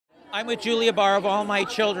I'm with Julia Barr of All My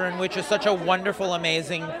Children, which is such a wonderful,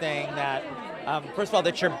 amazing thing that, first of all,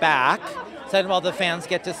 that you're back. Second of all, the fans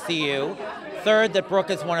get to see you. Third, that Brooke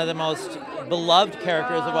is one of the most beloved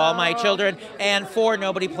characters of All My Children. And four,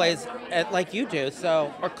 nobody plays it like you do,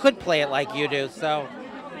 so, or could play it like you do, so,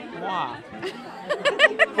 mwah.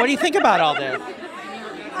 What do you think about all this?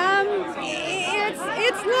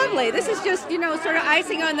 It's lovely. This is just, sort of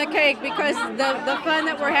icing on the cake because the fun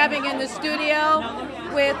that we're having in the studio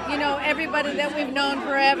with, everybody that we've known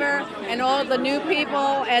forever and all the new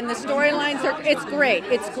people and the storylines it's great.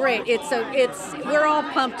 It's great. We're all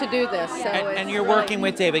pumped to do this. So and you're working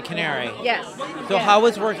with David Canary. Yes. So yes. how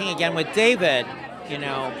was working again with David?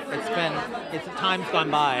 Time's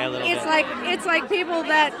gone by a little bit. It's like people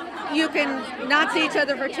that you can not see each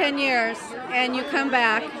other for 10 years and you come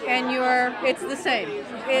back and it's the same.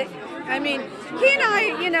 He and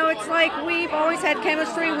I, it's like we've always had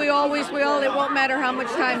chemistry. We always will. It won't matter how much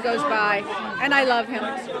time goes by. And I love him.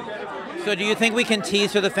 So do you think we can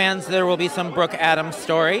tease for the fans there will be some Brooke Adams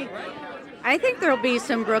story? I think there'll be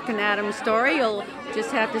some Brooke and Adams story. You'll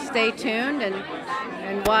just have to stay tuned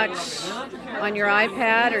and watch on your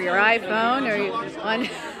iPad or your iPhone or on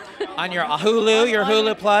on your Hulu, your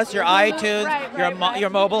Hulu Plus, your iTunes, your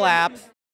mobile apps.